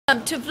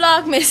To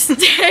Vlogmas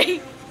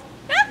Day.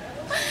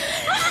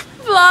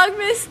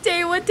 Vlogmas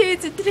Day. What day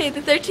is it today?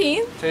 The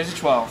 13th? Today's the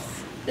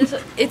 12th.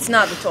 It's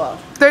not the 12th.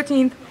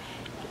 13th.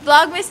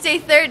 Vlogmas Day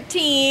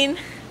 13.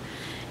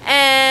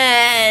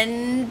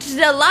 And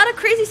a lot of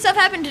crazy stuff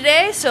happened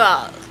today, so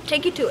I'll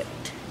take you to it.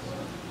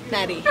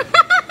 Maddie.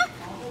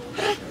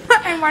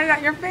 And why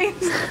not your face?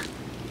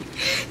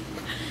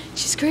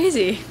 She's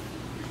crazy.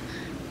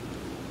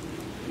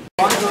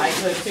 Hold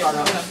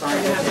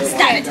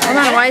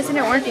on, why isn't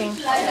it working?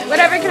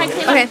 Whatever, can I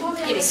clean? Okay,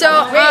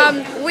 so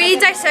we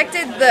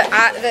dissected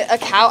a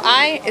cow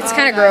eye. It's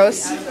kind of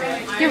gross,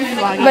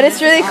 but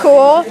it's really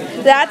cool.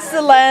 That's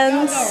the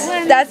lens.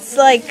 That's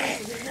like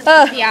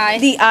the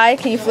eye.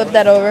 Can you flip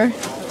that over?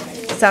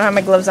 I don't have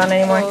my gloves on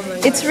anymore.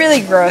 It's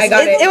really gross.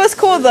 It was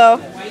cool though.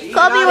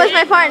 Colby was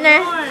my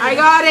partner. I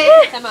got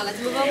it. Come on, let's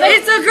move over.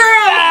 It's a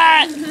girl.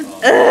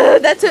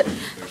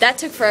 That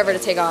took forever to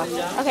take off.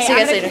 Okay, see you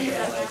guys later.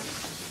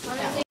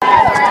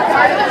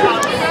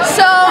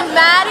 So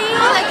Maddie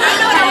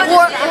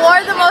wore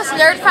the most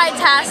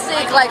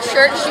nerd-fight-tastic like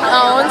shirt she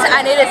owns,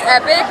 and it is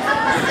epic.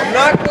 I'm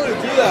not going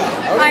to do that.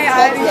 I already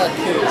talked to that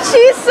kid.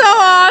 She's so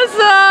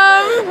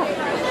awesome.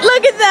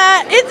 Look at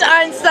that. It's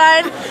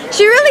Einstein.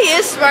 She really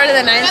is smarter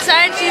than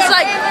Einstein. She's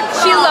like,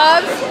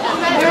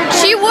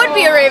 she would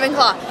be a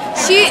Ravenclaw.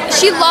 She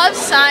loves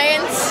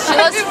science. She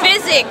loves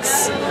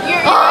physics.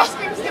 Oh,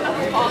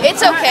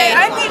 it's okay.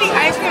 I'm eating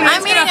ice cream.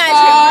 I'm eating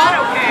ice cream.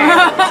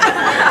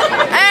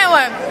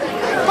 Anyway,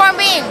 for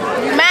me,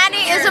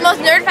 Maddie is the most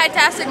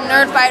nerd-fantastic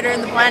nerd fighter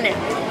in the planet.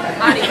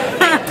 Adi,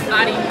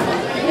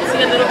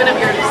 see a little bit of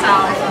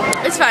yourself.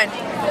 It's fine.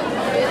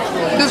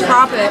 Just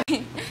crop it.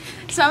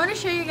 So I'm going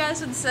to show you guys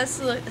what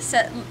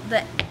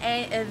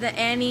the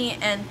Annie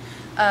and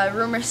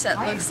rumor set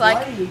looks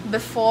like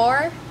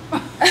before.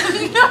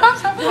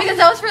 Because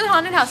that was for the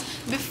haunted house.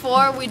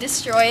 Before we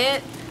destroy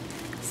it.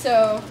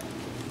 So,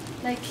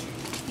 like,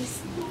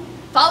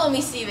 follow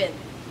me, Steven.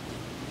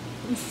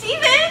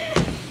 Steven!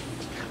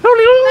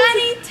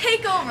 Maddie,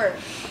 take over.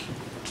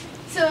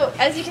 So,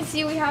 as you can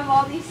see, we have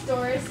all these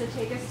doors that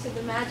take us to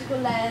the magical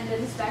land that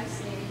is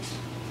backstage.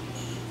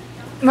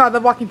 No, they're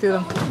walking through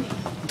them.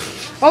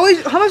 Holy,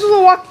 how am I supposed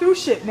to walk through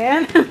shit,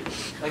 man?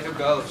 Like a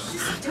ghost.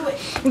 Just do it.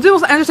 It's the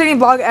most entertaining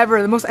vlog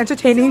ever. The most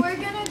entertaining. So we're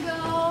gonna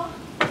go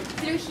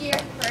through here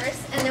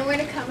first, and then we're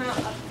gonna come out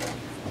up there.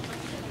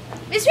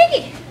 Miss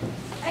Ricky!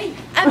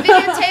 I'm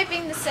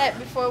videotaping the set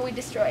before we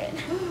destroy it.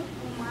 Oh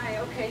my,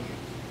 okay.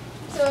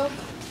 So,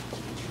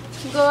 you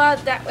can go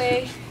out that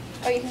way,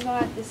 or you can go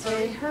out this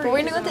way. But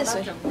we're gonna go this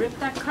way. Rip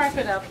that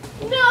carpet up.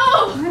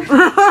 No!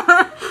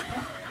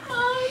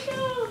 Oh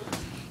no!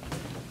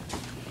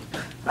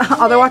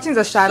 All they're watching is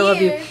a shadow of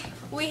you. Here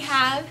we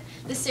have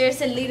the stairs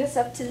that lead us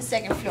up to the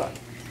second floor.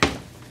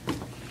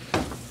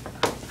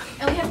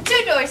 And we have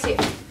two doors here.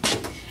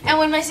 And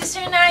when my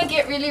sister and I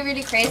get really,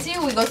 really crazy,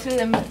 we go through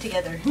them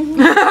together.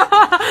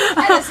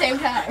 At the same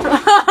time.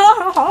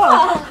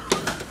 Oh.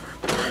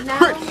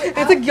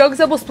 It's a Yogg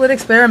split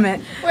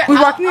experiment.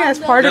 We're walking as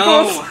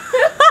particles. No.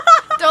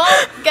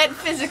 Don't get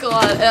physical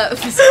on the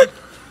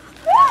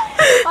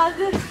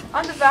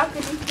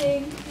balcony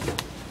thing.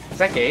 Is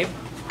that Gabe?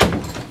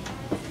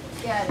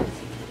 Yeah, it is.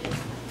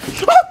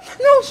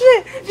 No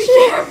shit!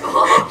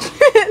 Careful!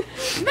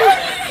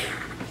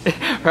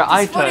 Her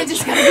eye This footage touch.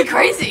 is gonna be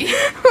crazy.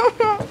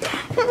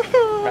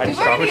 Maddie's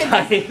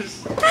traumatized.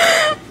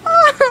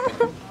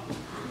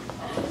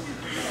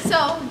 So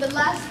the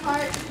last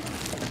part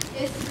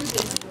is through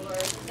this door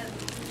that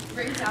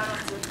brings out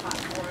onto the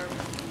platform.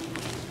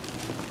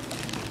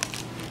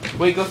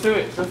 Wait, go through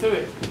it. Go through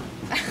it.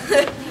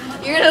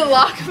 You're gonna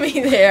lock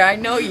me there. I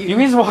know you. You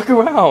mean walk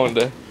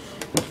around.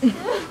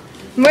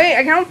 Wait,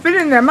 I can't fit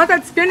in there. I'm not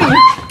that skinny.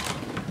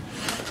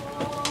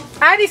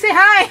 Addie, say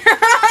hi!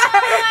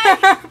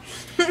 Hi.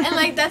 And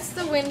like that's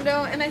the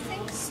window, and I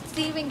think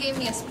Steven gave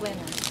me a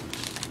splinter.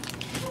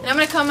 And I'm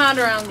gonna come out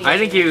around the I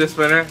didn't give you the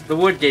splinter. The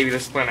wood gave you the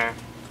splinter.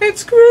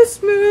 It's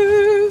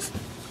Christmas!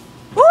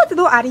 Oh, the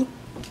door, Addie.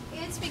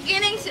 It's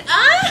beginning to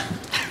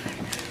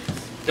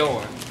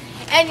Door.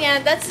 And yeah,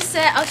 that's the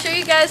set. I'll show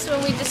you guys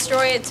when we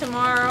destroy it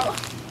tomorrow.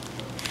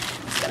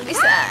 It's gonna be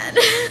sad.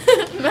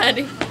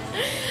 Maddie.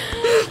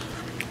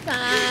 Bye.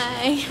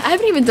 I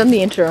haven't even done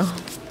the intro.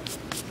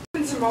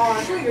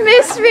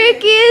 Miss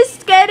Ricky is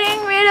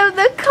getting rid of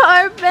the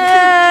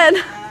carpet.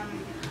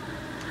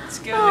 It's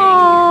going.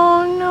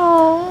 Oh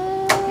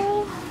no.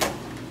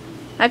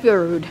 I feel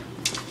rude.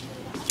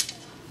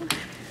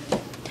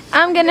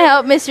 I'm gonna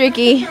help Miss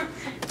Ricky.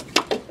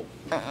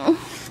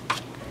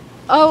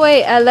 Oh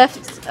wait, I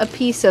left a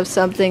piece of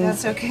something.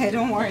 That's okay,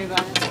 don't worry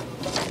about it.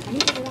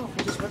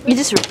 You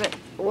just rip it.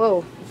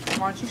 Whoa.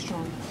 Aren't you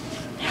strong?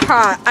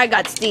 Ha, I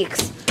got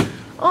sticks.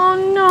 Oh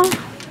no.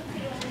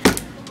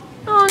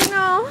 Oh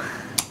no.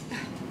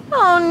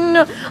 Oh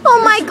no.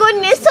 Oh my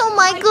goodness. Oh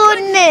my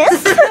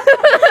goodness.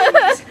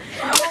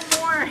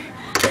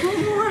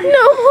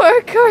 No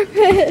more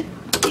carpet.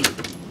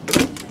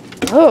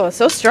 Oh,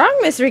 so strong,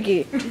 Miss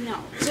Ricky.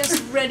 No,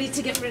 just ready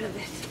to get rid of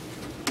it.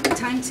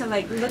 Time to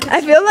like look at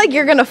I feel like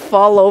you're gonna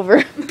fall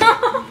over.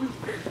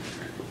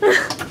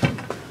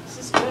 This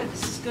is good.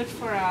 This is good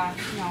for a,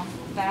 you know,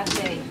 bad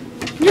day.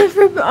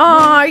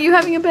 Are you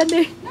having a bad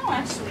day? No,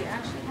 actually, I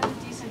actually had a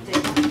decent day.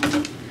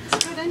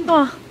 It's good anyway.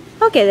 Oh,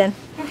 okay then.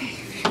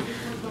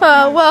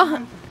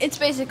 Well, it's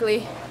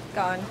basically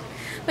gone.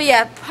 But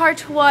yeah,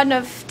 part 1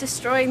 of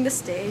destroying the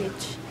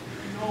stage.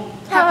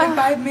 Happened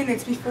 5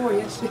 minutes before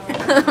yesterday.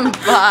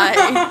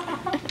 Bye.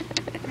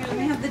 Let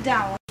me have the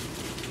down.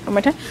 One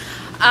more time.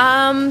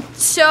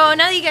 So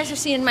now that you guys are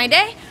seeing my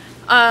day,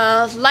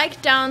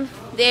 like down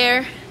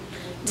there,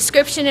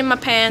 description in my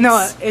pants.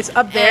 No, it's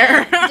up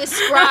there.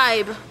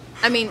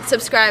 And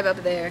subscribe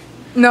up there.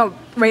 No,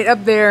 right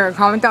up there,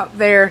 comment up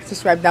there,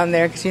 subscribe down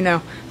there, because you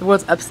know, the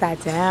world's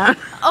upside down.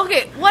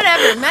 Okay,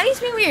 whatever. Maddie's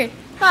being weird.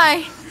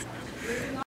 Bye.